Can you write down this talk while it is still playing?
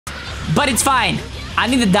But it's fine. I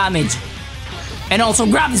need the damage. And also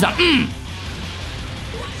grab this one.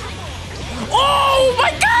 Oh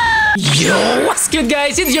my god! Yo, what's good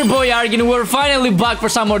guys? It's your boy Arkin. We're finally back for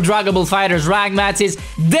some more Dragon Ball FighterZ rank matches.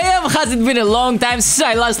 Damn, has it been a long time since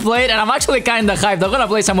I last played, and I'm actually kinda hyped. I'm gonna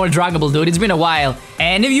play some more Dragon Ball, dude. It's been a while.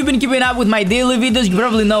 And if you've been keeping up with my daily videos, you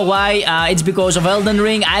probably know why. It's because of Elden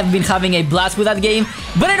Ring. I've been having a blast with that game.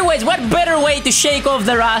 But anyways, what better way to shake off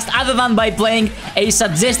the rust other than by playing a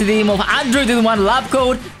suggested team of Android in one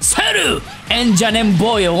labcoat, Seru and Janem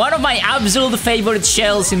Boyo, one of my absolute favorite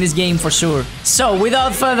shells in this game for sure. So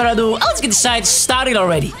without further ado, let's get this side started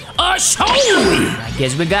already. Shall we? I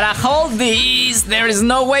guess we gotta hold this. There is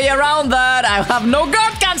no way around that. I have no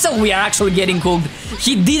guard cancel. We are actually getting cooked.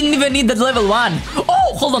 He didn't even need that level 1.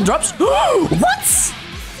 Oh, hold on, drops. What?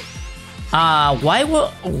 Why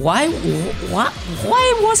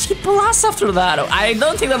was he plus after that? I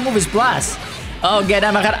don't think that move is plus. Oh, get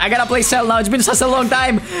him. I gotta play Cell now. It's been such a long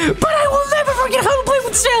time. But I will never forget how to play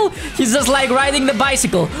with Cell. He's just like riding the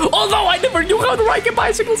bicycle. Although I never knew how to ride a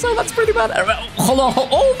bicycle, so that's pretty bad. Hold on.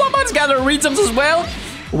 Oh, my man's got a rhythms as well.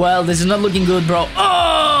 Well, this is not looking good, bro.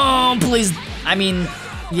 Oh, please. I mean,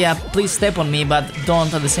 yeah, please step on me, but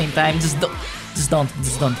don't at the same time. Just don't.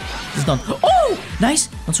 Oh, nice.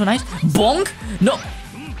 Not so nice. Bonk. No.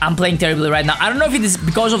 I'm playing terribly right now. I don't know if it is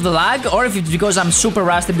because of the lag or if it's because I'm super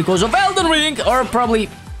rusty because of Elden Ring, or probably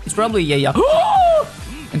it's probably yeah.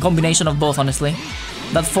 A combination of both, honestly.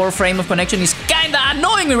 That 4 frame of connection is kinda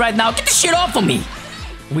annoying me right now. Get this shit off of me.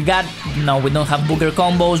 We don't have booger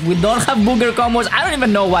combos. I don't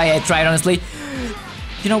even know why I tried, honestly.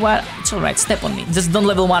 You know what? It's alright. Step on me. Just don't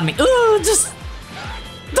level 1 me. Just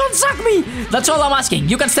don't suck me. That's all I'm asking.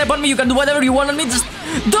 You can step on me. You can do whatever you want on me. Just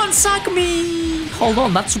don't suck me. Hold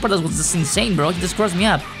on, that super was just insane, bro. He just crossed me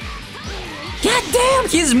up. God damn,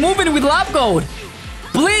 he's moving with labcoat.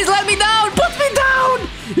 Please let me down. Put me down.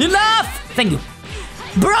 Enough. Thank you.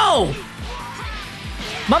 Bro.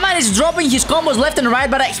 My man is dropping his combos left and right,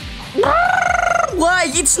 but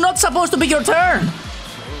why? It's not supposed to be your turn.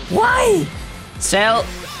 Why? Cell,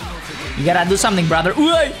 you gotta do something, brother.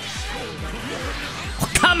 Oh,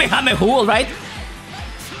 Kamehameha, alright.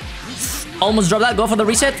 Almost dropped that. Go for the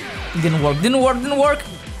reset. Didn't work.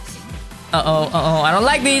 Uh-oh. I don't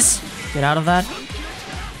like this. Get out of that.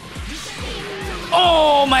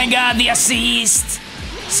 Oh my god, the assist.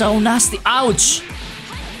 So nasty. Ouch.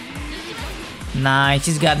 Nice.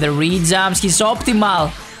 He's got the re-jumps. He's optimal.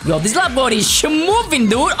 Yo, this labcoat is moving,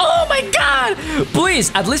 dude. Oh my god. Please.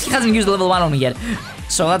 At least he hasn't used level 1 on me yet.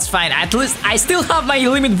 So that's fine. At least I still have my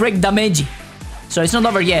limit break damage. So it's not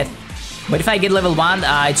over yet. But if I get level 1,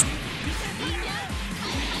 it's...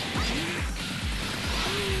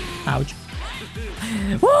 Ouch.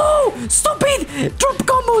 Whoa! Stupid! Drop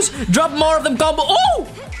combos! Drop more of them combo. Oh!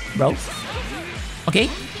 Bro. Okay.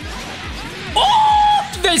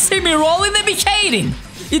 Oh! They see me rolling, they be hating.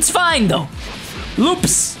 It's fine though.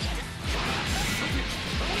 Loops.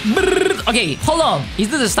 Brrr. Okay, hold on. Is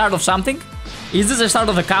this the start of something? Is this the start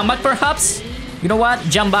of a comeback perhaps? You know what?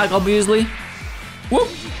 Jump back, obviously. Whoop.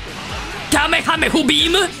 Kamehameha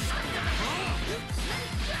beam.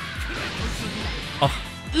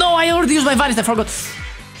 No, I already used my vanish, I forgot.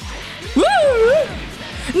 Woo!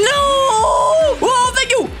 No! Oh, thank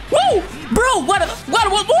you! Whoa! Bro, what was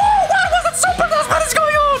that super? What is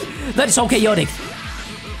going on? That is so chaotic.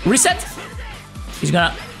 Reset. He's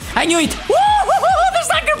gonna... I knew it! Woo! The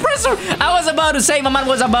sucker presser! I was about to say my man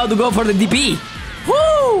was about to go for the DP.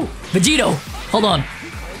 Woo! Vegito. Hold on.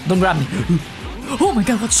 Don't grab me. Oh my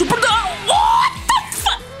god, what super... What the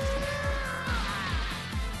fuck?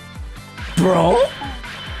 Bro?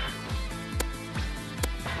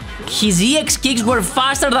 His EX kicks were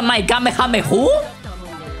faster than my Kamehameha?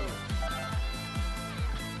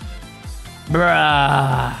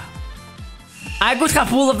 Bruh. I could have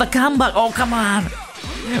pulled off the comeback. Oh, come on.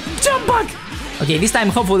 Jump back. Okay, this time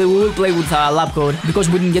hopefully we will play with labcoat because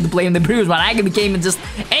we didn't get to play in the previous one. I became just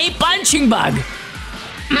a punching bag.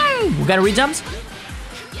 We got re-jumps?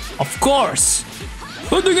 Of course.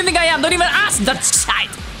 Who do you think I am? Don't even ask that shit.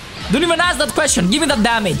 Don't even ask that question. Give me that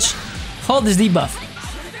damage. Hold this debuff.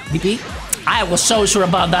 DP? I was so sure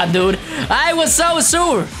about that, dude. I was so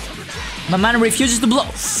sure. My man refuses to blow.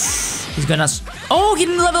 He's gonna... Oh, he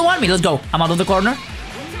didn't level 1 me. Let's go. I'm out of the corner.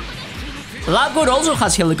 labcoat also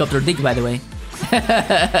has helicopter dick, by the way.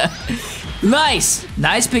 Nice.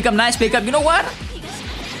 Nice pickup, nice pickup. You know what?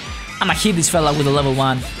 I'ma hit this fella with a level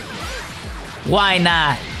 1. Why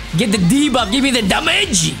not? Get the debuff. Give me the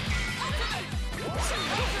damage.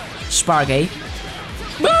 Spark, eh?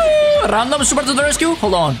 Random super to the rescue.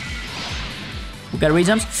 Hold on. We got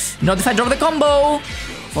re-jumps. Not if I drop the combo.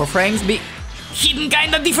 4 frames be hitting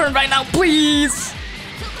kinda different right now, please.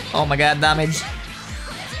 Oh my god, damage.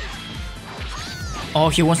 Oh,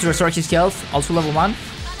 he wants to restore his health. Also level 1.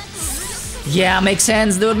 Yeah, makes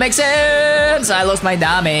sense, dude. Makes sense. I lost my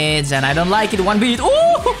damage and I don't like it one bit.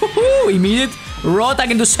 Ooh, immediate raw attack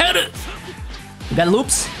into center. You got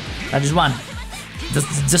loops? That is one.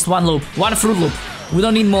 Just one loop. One fruit loop. We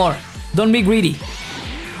don't need more. Don't be greedy.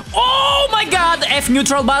 Oh my god. F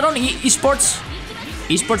neutral button. Esports.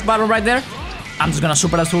 Esports button right there. I'm just gonna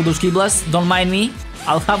super through those key blasts. Don't mind me.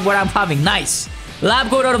 I'll have what I'm having. Nice. Lab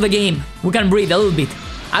coat out of the game. We can breathe a little bit.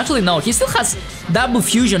 Actually, no. He still has double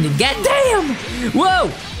fusion. God damn. Whoa.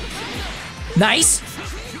 Nice.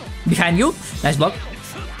 Behind you. Nice block.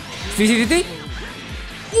 50-50.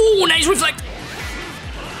 Ooh, nice reflect.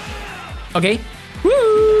 Okay.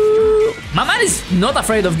 Woo. My man is not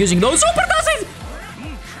afraid of using those super dashes.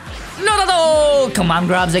 Not at all. Command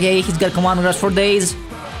grabs, okay. He's got command grabs for days.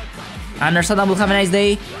 Understandable. Have a nice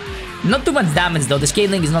day. Not too much damage though. The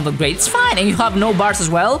scaling is not that great. It's fine. And you have no bars as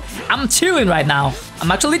well. I'm chilling right now. I'm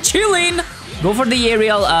actually chilling. Go for the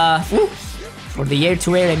aerial. For the air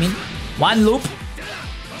to air, I mean. One loop.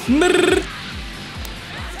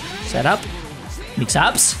 Set up. Mix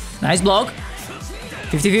ups. Nice block.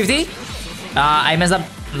 50-50. I messed up.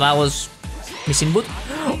 That was missing boot.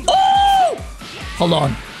 Oh! Hold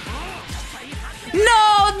on.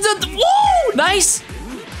 No! Whoa! Nice!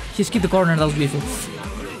 He skipped the corner. That was beautiful.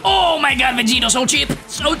 Oh my god, Vegito, so cheap.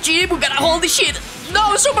 So cheap. We gotta hold this shit.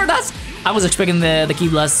 No, super dust. I was expecting the key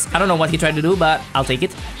blast. I don't know what he tried to do, but I'll take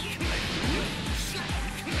it.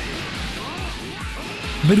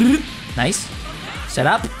 Nice. Set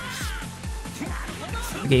up.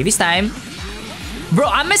 Okay, this time. Bro,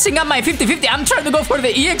 I'm messing up my 50-50. I'm trying to go for the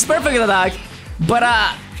EX perfect attack. But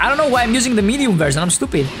I don't know why I'm using the medium version. I'm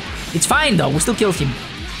stupid. It's fine though. We still kill him.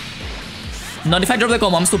 Not if I drop the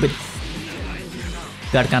combo. I'm stupid.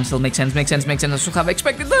 Guard cancel. Makes sense. Makes sense. Makes sense. I should have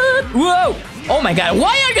expected that. Whoa. Oh my god.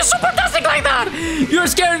 Why are you super dusting like that? You're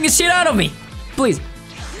scaring the shit out of me. Please.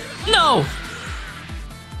 No.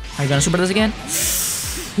 Are you gonna super dust again?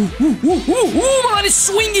 Ooh, man is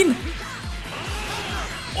swinging.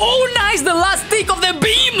 Oh, nice! The last tick of the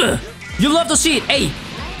beam! You love to see it. Hey!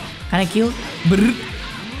 Can I kill?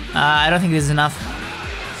 I don't think this is enough.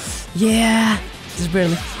 Yeah! Just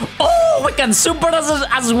barely. Oh! We can super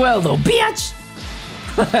as well, though, bitch!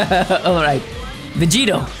 Alright.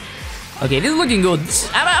 Vegito. Okay, this is looking good.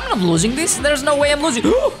 I'm not losing this. There's no way I'm losing.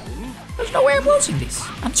 There's no way I'm losing this.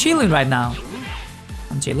 I'm chilling right now.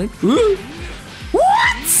 I'm chilling.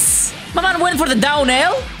 What? My man went for the down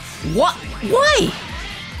L? What? Why?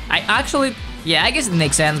 I actually, yeah, I guess it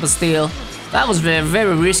makes sense, but still, that was a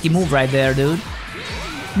very risky move right there, dude.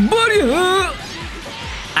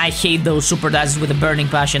 I hate those super dashes with a burning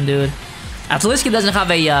passion, dude. At least he doesn't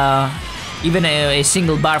have a even a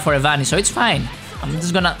single bar for a vanish, so it's fine. I'm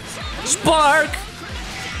just gonna spark.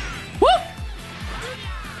 Woo!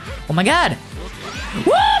 Oh my god!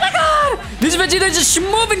 Oh my god! This Vegeta is just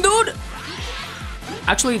moving, dude.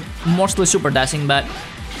 Actually, mostly super dashing, but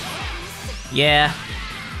yeah.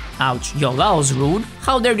 Ouch. Yo, that was rude.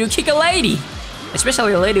 How dare you kick a lady?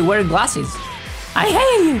 Especially a lady wearing glasses. I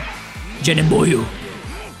hate you. Jenemboyu.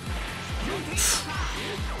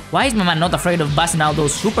 Why is my man not afraid of busting out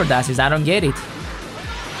those super dashes? I don't get it.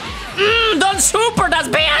 Don't super dash,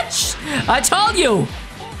 bitch! I told you.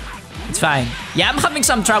 It's fine. Yeah, I'm having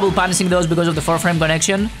some trouble punishing those because of the 4-frame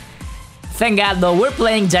connection. Thank god though, we're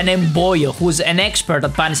playing Jenemboyu, who's an expert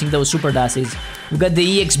at punishing those super dashes. We got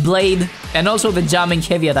the EX Blade and also the jamming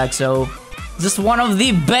heavy attack, so just one of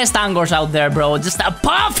the best angors out there, bro. Just a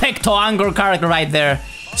perfecto angor character right there.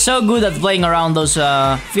 So good at playing around those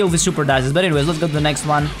filthy super dashes. But anyways, let's go to the next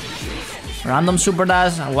one. Random super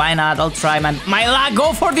dash, why not? I'll try, man. My luck,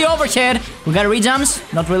 go for the overhead. We got rejumps?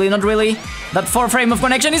 Not really, not really. That 4-frame of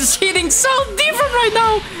connection is hitting so different right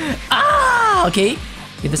now. Ah, okay.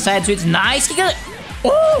 Get the side switch, nice. He got,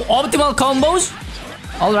 oh, optimal combos.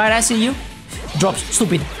 All right, I see you. Drops,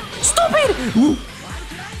 stupid, stupid. Ooh.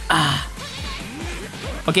 Ah.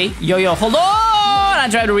 Okay, yo, hold on. I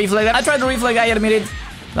tried to reflect that. I admit it.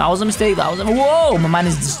 That was a mistake. That was a, whoa, my man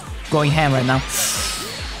is just going ham right now.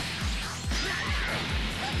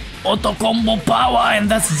 Auto combo power, and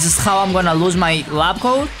that's just how I'm gonna lose my lab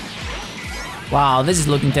coat. Wow, this is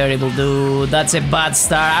looking terrible, dude. That's a bad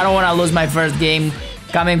start. I don't wanna lose my first game.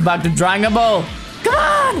 Coming back to Dragon Ball. Come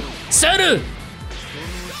on! Seru!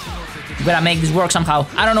 We gotta make this work somehow.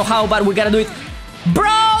 I don't know how, but we gotta do it.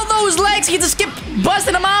 Bro, those legs! He just kept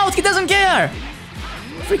busting them out. He doesn't care.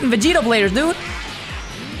 Freaking Vegeta players, dude.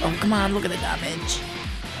 Oh, come on. Look at the damage.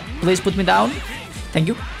 Please put me down. Thank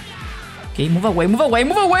you. Okay, move away, move away,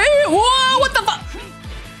 move away. Whoa, what the fuck?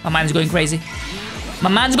 My man's going crazy. My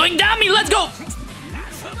man's going dummy. Let's go.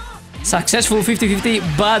 Successful 50-50,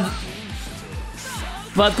 bad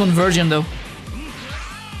conversion though.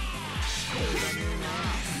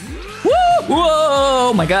 Woo!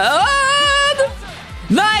 Whoa, my god.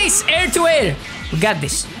 Nice, air to air. We got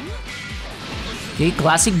this. Okay,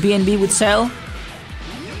 classic BNB with Cell.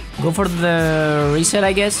 Go for the reset,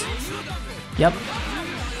 I guess. Yep.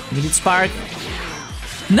 Needed spark.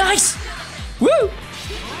 Nice! Woo!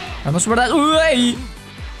 Almost for that. Ooh,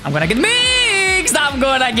 I'm gonna get mixed! I'm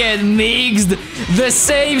gonna get mixed! The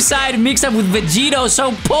same side mixed up with Vegito.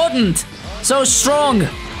 So potent! So strong!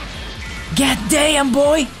 God damn,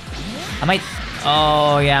 boy! I might...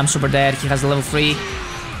 Oh, yeah, I'm super dead. He has a level 3.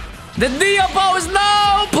 The Dio pose!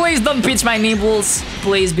 No! Please don't pitch my nipples.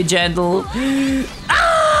 Please be gentle.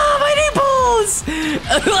 Ah! My nipples!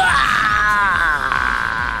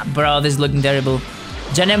 Bro, this is looking terrible.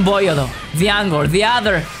 Janem Boyo though. The Angor.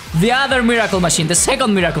 The other miracle machine. The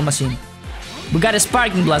second miracle machine. We got a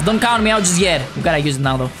sparking blast. Don't count me out just yet. We gotta use it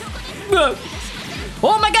now though.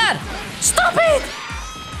 Oh my god! Stop it!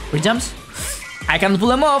 Rejumps. I can pull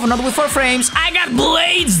them off, not with 4 frames. I got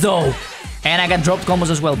blades though! And I got dropped combos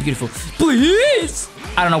as well. Beautiful. Please!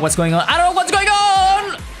 I don't know what's going on. I don't know what's going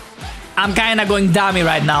on! I'm kinda going dummy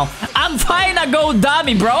right now. I'm fine to go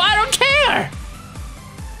dummy, bro. I don't care!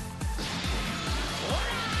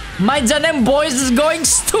 My Janem boys is going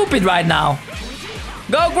stupid right now.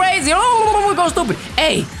 Go crazy. Oh, go stupid.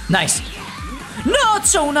 Hey, nice. Not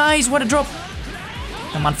so nice. What a drop.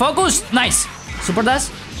 Come on, focus. Nice. Super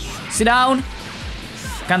dash. Sit down.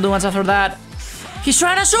 Can't do much after that. He's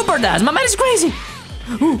trying to super dash. My man is crazy.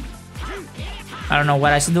 Ooh. I don't know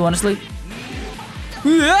what I should do, honestly.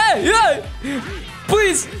 Yeah.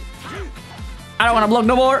 Please. I don't want to block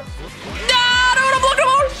no more. I don't want to block no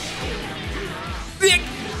more.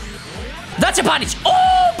 That's a punish.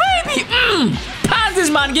 Oh, baby. Punch this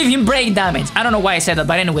man. Give him brain damage. I don't know why I said that,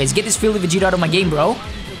 but anyways, get this filthy Vegeta out of my game, bro.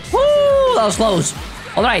 Woo, that was close.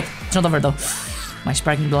 All right, it's not over though. My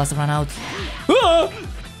sparking blast ran out.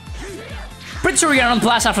 Pretty sure we got on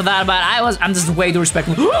plus after that, but I'm just way too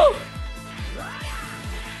respectful.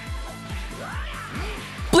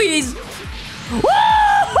 Please.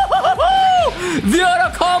 The auto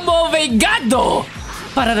combo Vegado.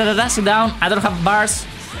 Sit down. I don't have bars.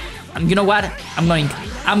 You know what? I'm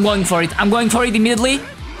going for it. I'm going for it immediately.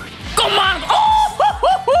 Come on!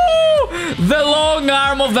 Oh! The long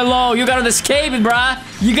arm of the law. You gotta escape it, bruh.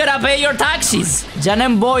 You gotta pay your taxes.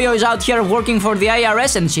 Janem Boyo is out here working for the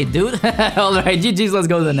IRS and shit, dude. Alright, GG's, let's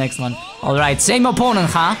go to the next one. Alright, same opponent,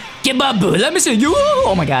 huh? Kebab, let me see you.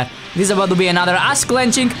 Oh my god. This is about to be another ass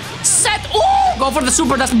clenching set. Oh! Go for the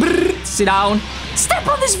super dust. Brrr. Sit down. Step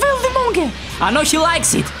on this filthy monkey. I know he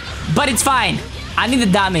likes it, but it's fine. I need the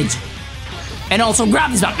damage. And also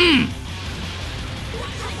grab this one.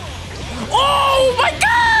 Oh my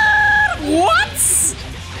god! What?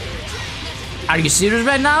 Are you serious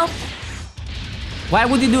right now? Why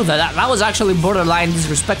would he do that? That was actually borderline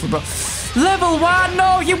disrespectful, bro. Level 1,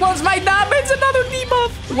 no, he wants my damage, another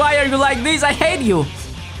debuff. Why are you like this? I hate you.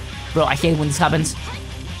 Bro, I hate when this happens.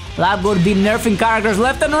 Labcoat be nerfing characters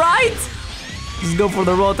left and right. Let's go for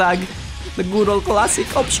the raw tag. The good old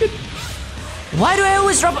classic option. Why do I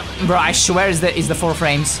always drop? Bro, I swear it's the 4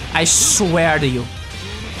 frames. I swear to you.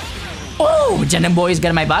 Oh, Janem Boy is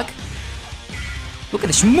getting my back. Look at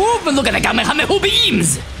this movement. Look at the Kamehameha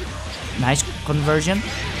beams. Nice conversion.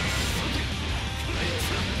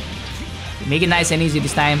 Make it nice and easy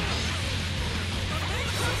this time.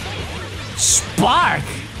 Spark.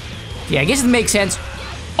 Yeah, I guess it makes sense.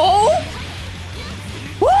 Oh.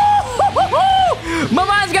 My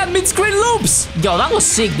man's got mid-screen loops. Yo, that was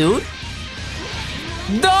sick, dude.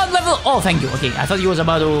 Don't level... Oh, thank you. Okay, I thought he was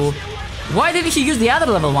about to... Why did he use the other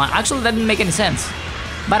level 1? Actually, that didn't make any sense.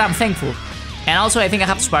 But I'm thankful. And also, I think I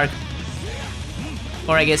have to spark.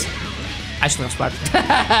 Or I guess... I should have sparked.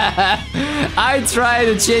 I tried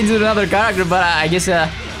to change to another character, but I guess it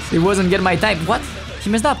wasn't getting my type. What? He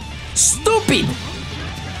messed up. Stupid!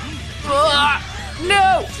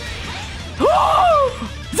 No! Oh,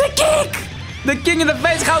 the kick! The kick in the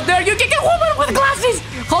face. How dare you kick a woman with glasses?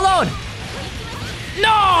 Hold on.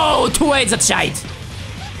 No! 2-8's that shite.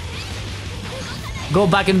 Go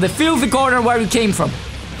back in the filthy corner where you came from.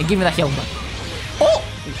 And give me the health back. Oh!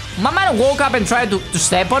 My man woke up and tried to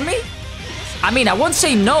step on me? I mean, I won't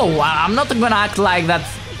say no. I'm not gonna act like that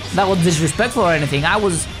was disrespectful or anything. I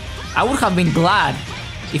would have been glad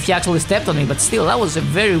if he actually stepped on me, but still, that was a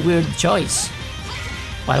very weird choice.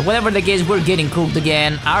 But whatever the case, we're getting cooked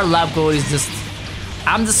again. Our labcoat is just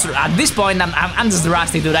I'm just, at this point, I'm just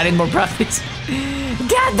rusty, dude. I need more practice.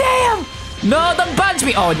 God damn! No, don't punch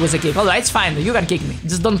me! Oh, it was a kick. Alright, it's fine. You can kick me.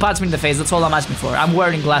 Just don't punch me in the face. That's all I'm asking for. I'm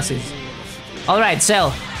wearing glasses. Alright,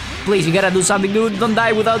 Cell. Please, you gotta do something, dude. Don't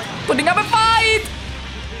die without putting up a fight!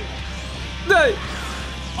 No.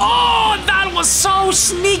 Oh, that was so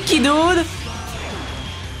sneaky, dude!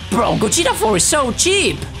 Bro, Gogeta 4 is so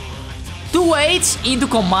cheap. 2-8s into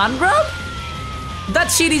command grab? That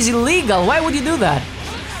shit is illegal. Why would you do that?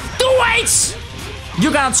 2-8s! You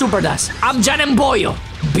cannot super dash. I'm Janemboyo,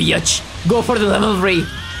 bitch. Go for the level 3.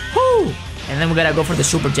 Woo! And then we gotta go for the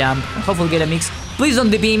super jump. Hopefully get a mix. Please don't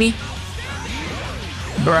DP me.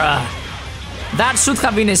 Bruh. That should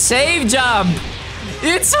have been a safe jump.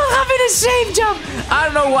 It should have been a safe jump. I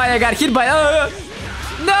don't know why I got hit by...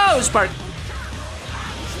 no, Spark.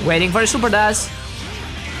 Waiting for a super dash.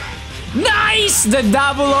 Nice! The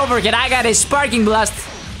double overhead. I got a sparking blast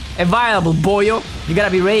available, boyo. You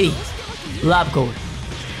gotta be ready. Labcoat.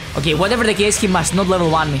 Okay, whatever the case, he must not level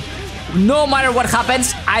 1 me. No matter what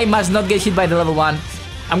happens, I must not get hit by the level 1.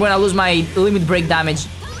 I'm gonna lose my limit break damage.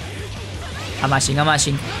 I'm mashing.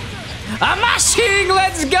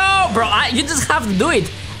 Let's go! Bro, you just have to do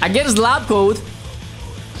it. Against Labcoat,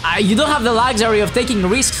 you don't have the luxury of taking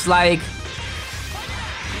risks like...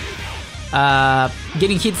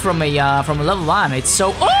 getting hit from a level 1. It's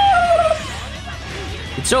so...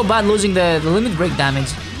 It's so bad losing the limit break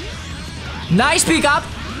damage. Nice pickup!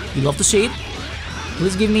 You love to see it.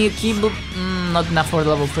 Please give me a key... not enough for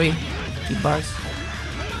level 3. Key bars.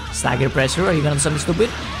 Stagger pressure. Are you gonna do something stupid?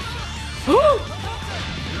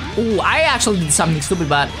 Ooh, I actually did something stupid,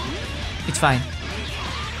 but it's fine.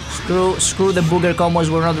 Screw the booger combos.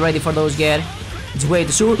 We're not ready for those yet. It's way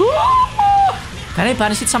too soon. Can I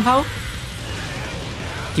punish it somehow?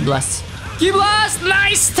 Key blasts. Key blast!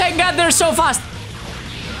 Nice! Thank God they're so fast.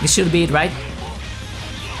 This should be it, right?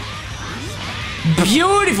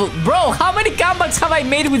 Beautiful! Bro, how many comebacks have I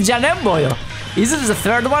made with Janemboyo? Is it the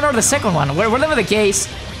third one or the second one? Whatever the case.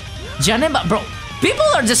 Janemba, bro. People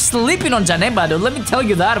are just sleeping on Janemba, dude. Let me tell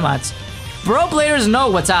you that much. Pro players know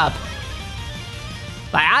what's up.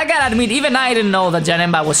 Like, I gotta admit, even I didn't know that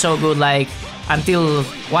Janemba was so good, like, until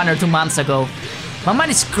 1 or 2 months ago. My man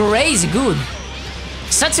is crazy good.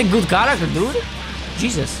 Such a good character, dude.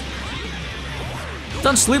 Jesus.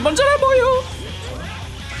 Don't sleep on Janemboyo.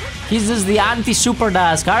 He's just the anti-super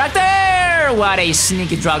dash character. What a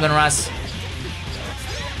sneaky Dragon Rush.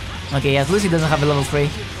 Okay, at least he doesn't have a level 3.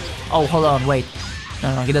 Oh, hold on, wait.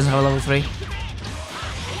 No, he doesn't have a level 3.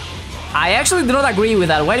 I actually do not agree with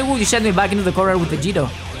that. Why would you send me back into the corner with Vegito?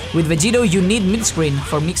 With Vegito, you need mid-screen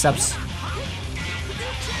for mix-ups.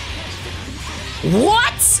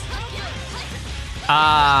 What?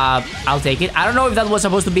 I'll take it. I don't know if that was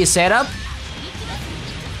supposed to be a setup,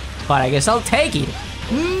 but I guess I'll take it.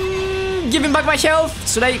 Giving back my health.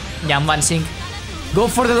 Should I? Yeah, I'm one sync. Go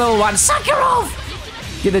for the level 1. Suck her off!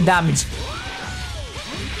 Get the damage.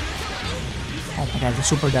 Oh my god, the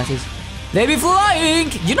super dashes. They be flying!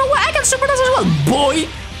 You know what? I can super dash as well, boy!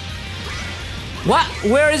 What?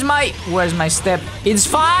 Where's my step? It's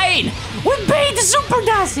fine! We made the super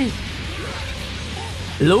dashes!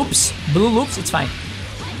 Loops? Blue loops? It's fine.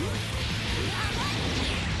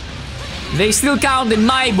 They still count in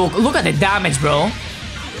my book. Look at the damage, bro.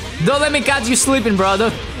 Don't let me catch you sleeping, bro.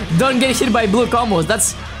 Don't get hit by blue combos.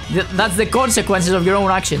 That's the consequences of your own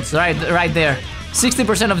actions. Right there.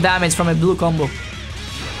 60% of damage from a blue combo.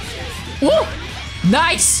 Woo!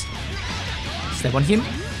 Nice! Step on him.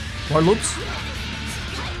 More loops.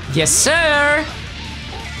 Yes, sir!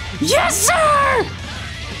 Yes, sir!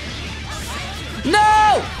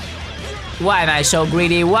 No! Why am I so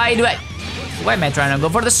greedy? Why am I trying to go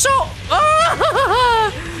for the so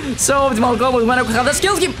optimal combo when I could have the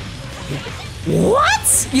skill skip?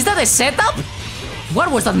 What? Is that a setup?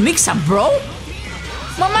 What was that mix-up, bro?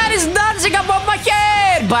 My man is dancing above my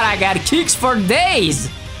head, but I got kicks for days.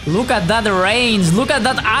 Look at that range. Look at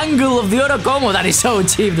that angle of the auto combo. That is so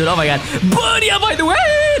cheap, dude. Oh my god. Buddy, by the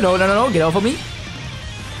way. No. Get off of me.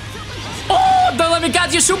 Oh, don't let me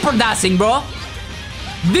catch you super dashing, bro.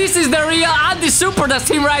 This is the real anti-super dash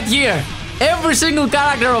team right here. Every single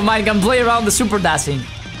character of mine can play around the super dashing.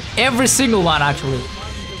 Every single one, actually.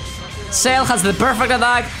 Cell has the perfect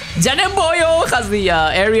attack. Janemboyo has the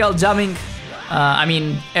aerial jumping.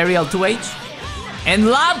 Aerial 2H. And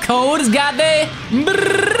Labcoat's got the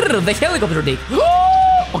helicopter dig.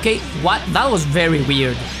 Okay, what? That was very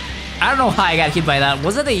weird. I don't know how I got hit by that.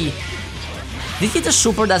 Was that a... Did he just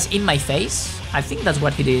super dash in my face? I think that's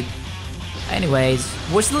what he did. Anyways,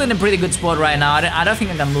 we're still in a pretty good spot right now. I don't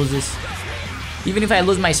think I can lose this. Even if I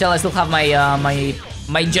lose my Cell, I still have my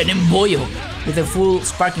Janemboyo. with a full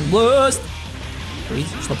sparking blast. Please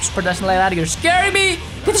stop super dashing like that. You're scaring me.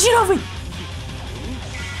 Get the shit off me.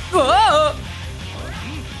 Oh,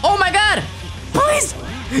 oh my god. Please.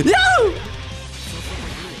 No.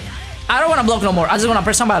 I don't want to block no more. I just want to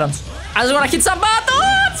press some buttons. I just want to hit some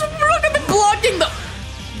buttons. Look at the blocking.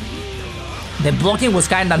 The blocking was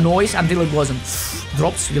kind of noise until it wasn't.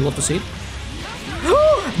 Drops. You love to see it.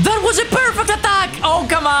 That was a perfect attack. Oh,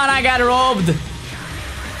 come on. I got robbed.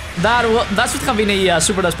 That should have been a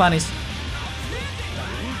super dash punish.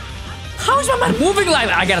 How is my man moving like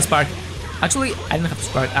that? I got a spark. Actually, I didn't have a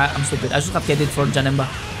spark. I'm stupid. I should have get it for Janemba.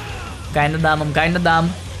 Kinda dumb. I'm kinda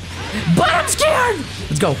dumb. But I'm scared.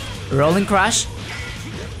 Let's go. Rolling crash.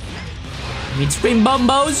 Mid-screen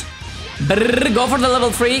bombos. Brrr, go for the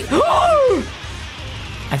level 3.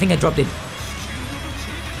 I think I dropped it.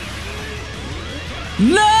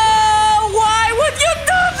 No! Why would you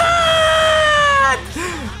do that?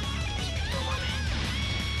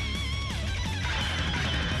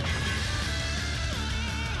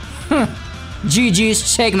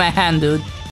 GGs, shake my hand, dude.